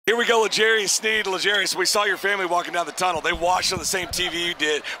Here we go, L'Jarius Sneed. L'Jarius, we saw your family walking down the tunnel. They watched on the same TV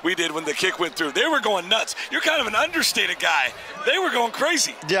we did when the kick went through. They were going nuts. You're kind of an understated guy. They were going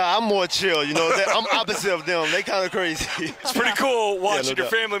crazy. Yeah, I'm more chill. You know, I'm opposite of them. They kind of crazy. It's pretty cool watching no your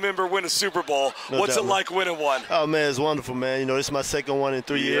family member win a Super Bowl. No What's doubt, it like winning one? Oh, man, it's wonderful, man. You know, this is my second one in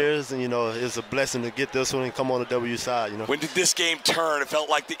 3 years, and, you know, it's a blessing to get this one and come on the W side, you know. When did this game turn? It felt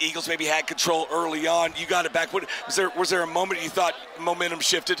like the Eagles maybe had control early on. You got it back. Was there a moment you thought momentum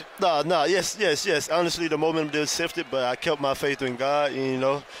shifted? No, yes. Honestly, the momentum did shifted, but I kept my faith in God, and, you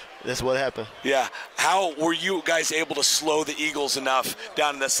know, that's what happened. Yeah. How were you guys able to slow the Eagles enough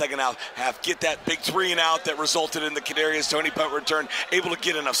down in the second half, get that big 3-and-out that resulted in the Kadarius Toney punt return, able to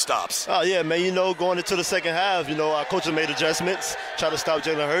get enough stops? Oh, yeah, man. You know, going into the second half, you know, our coaches made adjustments, tried to stop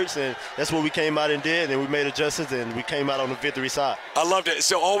Jalen Hurts, and that's what we came out and did, and we made adjustments, and we came out on the victory side. I loved it.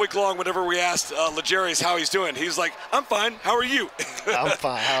 So all week long, whenever we asked L'Jarius how he's doing, he was like, I'm fine. How are you? I'm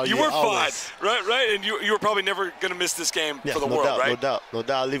fine. How are you? You were Always. fine, right? And you were probably never going to miss this game for the world, doubt, right? No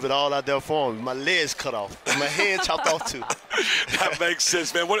doubt. I leave it all out there for him. My legs cut off. My head chopped off, too. That makes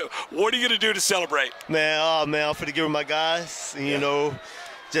sense, man. What are you going to do to celebrate? Man, I'm finna give it my guys, and, you know,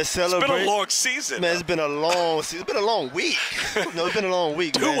 just celebrate. It's been a long season. Man, it's been a long season. It's been a long week. No, it's been a long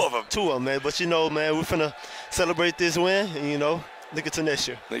week, Two of them, man. But, you know, man, we're finna celebrate this win, and, you know, look at to next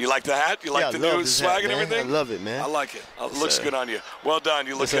year. You like the hat? You like the new swag and everything? I love it, man. I like it. It looks good on you. Well done.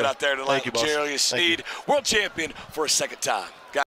 You look good out there tonight. Thank you, boss. L'Jarius Sneed, world champion for a second time.